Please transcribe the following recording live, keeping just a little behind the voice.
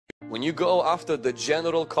When you go after the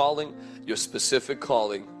general calling, your specific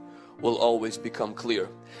calling will always become clear.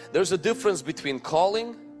 There's a difference between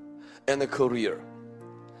calling and a career.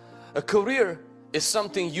 A career is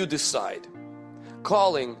something you decide.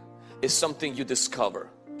 Calling is something you discover.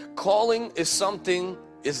 Calling is something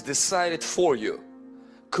is decided for you.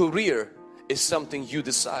 Career is something you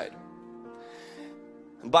decide.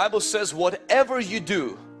 The Bible says whatever you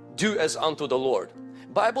do, do as unto the Lord.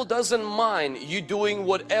 Bible doesn't mind you doing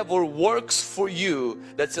whatever works for you,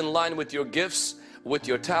 that's in line with your gifts, with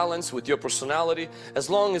your talents, with your personality, as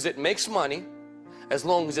long as it makes money, as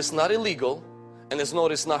long as it's not illegal, and as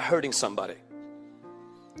long as it's not hurting somebody.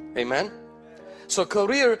 Amen. So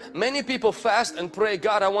career, many people fast and pray,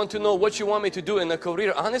 God, I want to know what you want me to do in a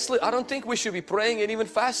career. Honestly, I don't think we should be praying and even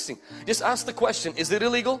fasting. Just ask the question, is it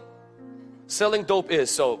illegal? Selling dope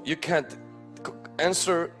is, so you can't.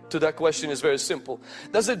 Answer to that question is very simple.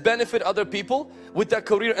 Does it benefit other people with that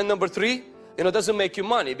career? And number three, does it make you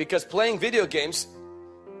money? Because playing video games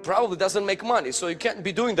probably doesn't make money, so you can't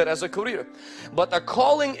be doing that as a career. But a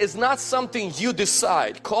calling is not something you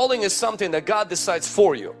decide. Calling is something that God decides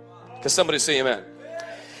for you. Can somebody say amen?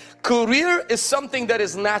 Career is something that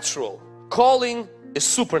is natural. Calling is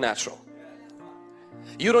supernatural.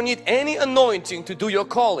 You don't need any anointing to do your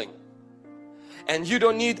calling. And you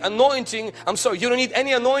don't need anointing, you don't need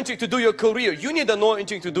any anointing to do your career. You need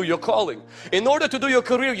anointing to do your calling. In order to do your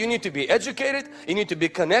career, you need to be educated, you need to be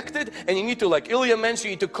connected, and you need to, like Ilya mentioned,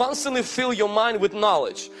 you need to constantly fill your mind with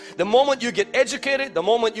knowledge. The moment you get educated, the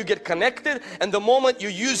moment you get connected, and the moment you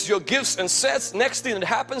use your gifts and sets, next thing that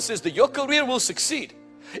happens is that your career will succeed.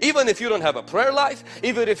 Even if you don't have a prayer life,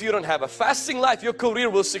 even if you don't have a fasting life, your career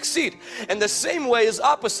will succeed. And the same way is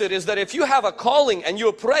opposite, is that if you have a calling and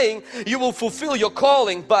you're praying, you will fulfill your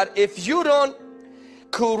calling. But if you don't,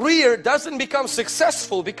 career doesn't become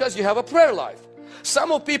successful because you have a prayer life.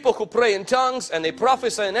 Some of people who pray in tongues and they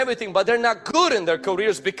prophesy and everything, but they're not good in their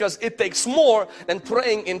careers because it takes more than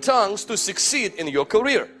praying in tongues to succeed in your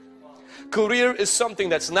career. Career is something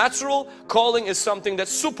that's natural. Calling is something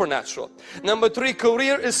that's supernatural. Number three,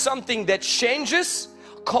 career is something that changes.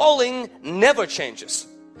 Calling never changes.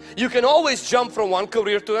 You can always jump from one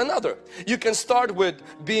career to another. You can start with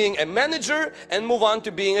being a manager and move on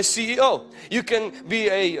to being a CEO. You can be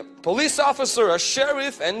a police officer, a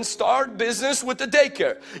sheriff, and start business with a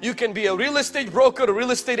daycare. You can be a real estate broker, a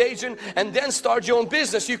real estate agent, and then start your own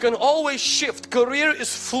business. You can always shift. Career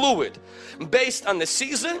is fluid, based on the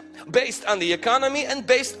season, based on the economy, and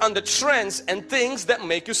based on the trends and things that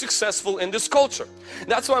make you successful in this culture.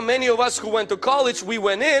 That's why many of us who went to college, we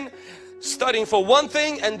went in studying for one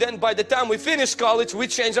thing, and then by the time we finished college, we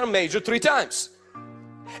changed our major 3 times.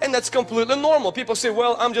 And that's completely normal. People say,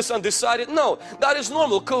 well, I'm just undecided. No, that is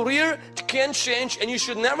normal. Career can change, and you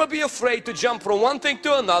should never be afraid to jump from one thing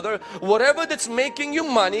to another, whatever that's making you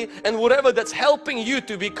money and whatever that's helping you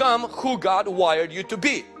to become who God wired you to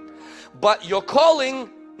be. But your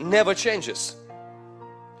calling never changes.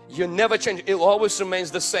 You never change. It always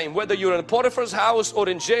remains the same. Whether you're in Potiphar's house or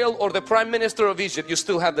in jail or the Prime Minister of Egypt, you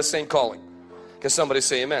still have the same calling. Can somebody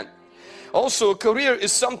say amen? Also, career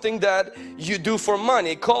is something that you do for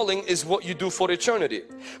money. Calling is what you do for eternity.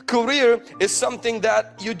 Career is something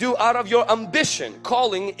that you do out of your ambition.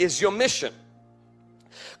 Calling is your mission.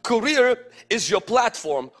 Career is your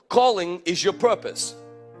platform. Calling is your purpose.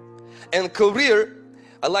 And career,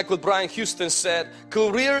 I like what Brian Houston said,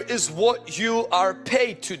 career is what you are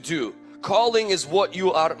paid to do. Calling is what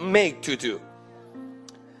you are made to do.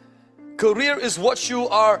 Career is what you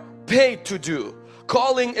are paid to do.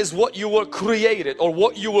 Calling is what you were created or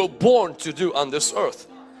what you were born to do on this earth.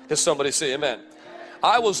 Can somebody say amen?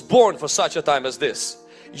 I was born for such a time as this.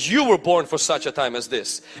 You were born for such a time as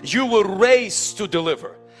this. You were raised to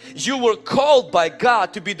deliver. You were called by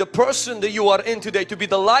God to be the person that you are in today, to be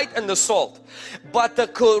the light and the salt. But the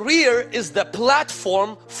career is the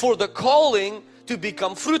platform for the calling to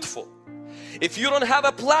become fruitful. If you don't have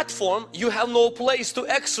a platform, you have no place to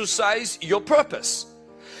exercise your purpose.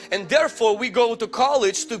 And therefore we go to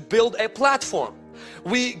college to build a platform.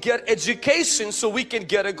 We get education so we can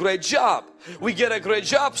get a great job. We get a great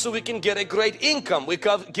job so we can get a great income.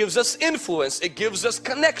 It gives us influence. It gives us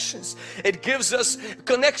connections. It gives us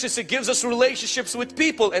connections. It gives us relationships with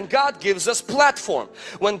people. And God gives us platform.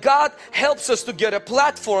 When God helps us to get a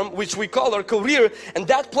platform, which we call our career, and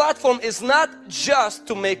that platform is not just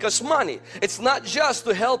to make us money. It's not just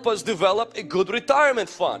to help us develop a good retirement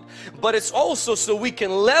fund. But it's also so we can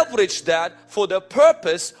leverage that for the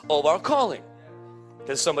purpose of our calling.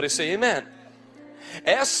 Can somebody say amen?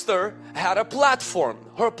 Esther had a platform.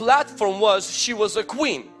 Her platform was she was a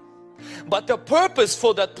queen. But the purpose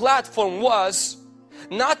for that platform was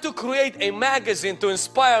not to create a magazine to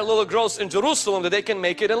inspire little girls in Jerusalem that they can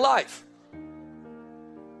make it in life.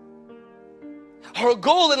 Her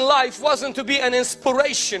goal in life wasn't to be an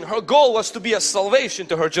inspiration. Her goal was to be a salvation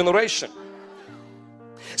to her generation.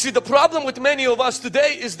 See, the problem with many of us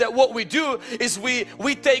today is that what we do is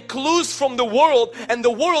we take clues from the world, and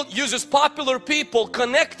the world uses popular people,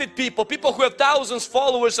 connected people, people who have thousands of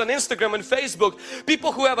followers on Instagram and Facebook,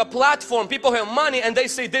 people who have a platform, people who have money, and they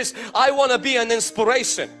say this, I want to be an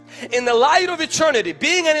inspiration. In the light of eternity,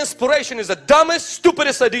 being an inspiration is the dumbest,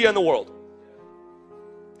 stupidest idea in the world.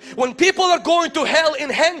 When people are going to hell in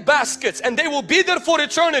hand baskets and they will be there for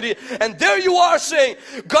eternity, and there you are saying,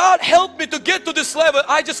 God help me to get to this level,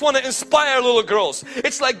 I just want to inspire little girls.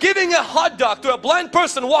 It's like giving a hot dog to a blind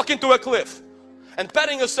person walking to a cliff and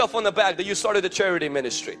patting yourself on the back that you started a charity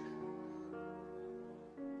ministry.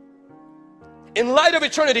 In light of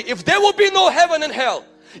eternity, if there will be no heaven and hell,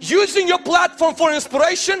 using your platform for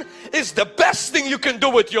inspiration is the best thing you can do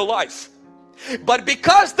with your life. But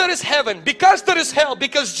because there is heaven, because there is hell,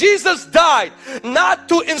 because Jesus died not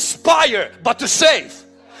to inspire but to save,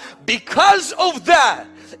 because of that,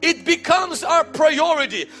 it becomes our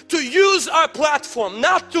priority to use our platform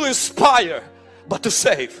not to inspire but to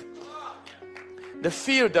save. The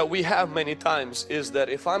fear that we have many times is that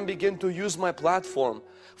if I begin to use my platform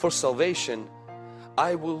for salvation,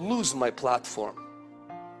 I will lose my platform.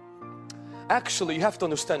 Actually, you have to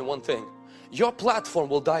understand one thing. Your platform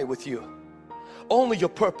will die with you. Only your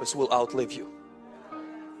purpose will outlive you.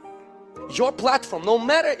 Your platform, no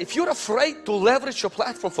matter if you're afraid to leverage your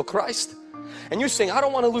platform for Christ and you're saying, I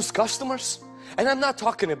don't want to lose customers. And I'm not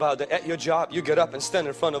talking about that at your job you get up and stand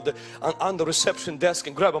in front of on the reception desk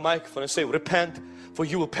and grab a microphone and say, repent for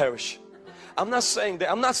you will perish. I'm not saying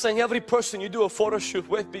that. I'm not saying every person you do a photo shoot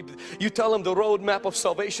with, you tell them the roadmap of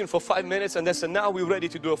salvation for 5 minutes and they say, now we're ready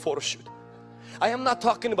to do a photo shoot. I am not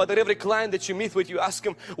talking about that every client that you meet with, you ask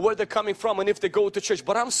them where they're coming from and if they go to church.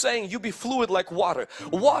 But I'm saying you be fluid like water.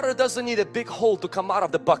 Water doesn't need a big hole to come out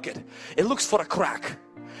of the bucket. It looks for a crack.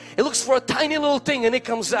 It looks for a tiny little thing and it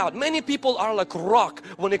comes out. Many people are like rock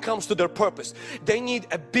when it comes to their purpose. They need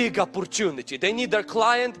a big opportunity. They need their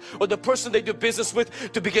client or the person they do business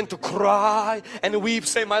with to begin to cry and weep,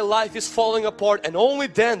 say my life is falling apart, and only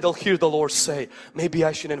then they'll hear the Lord say, maybe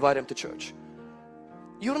I should invite him to church.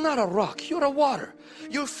 You're not a rock, you're a water.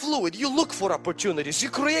 You're fluid, you look for opportunities, you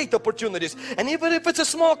create opportunities, and even if it's a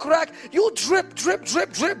small crack, you'll drip, drip,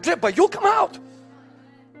 drip, drip, drip, but you'll come out.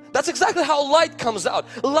 That's exactly how light comes out.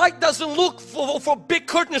 Light doesn't look for big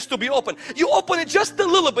curtains to be open. You open it just a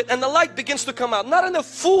little bit and the light begins to come out. Not in a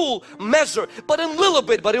full measure, but in a little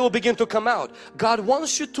bit, but it will begin to come out. God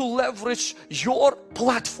wants you to leverage your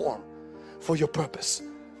platform for your purpose.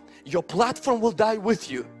 Your platform will die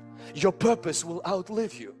with you. Your purpose will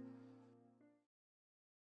outlive you.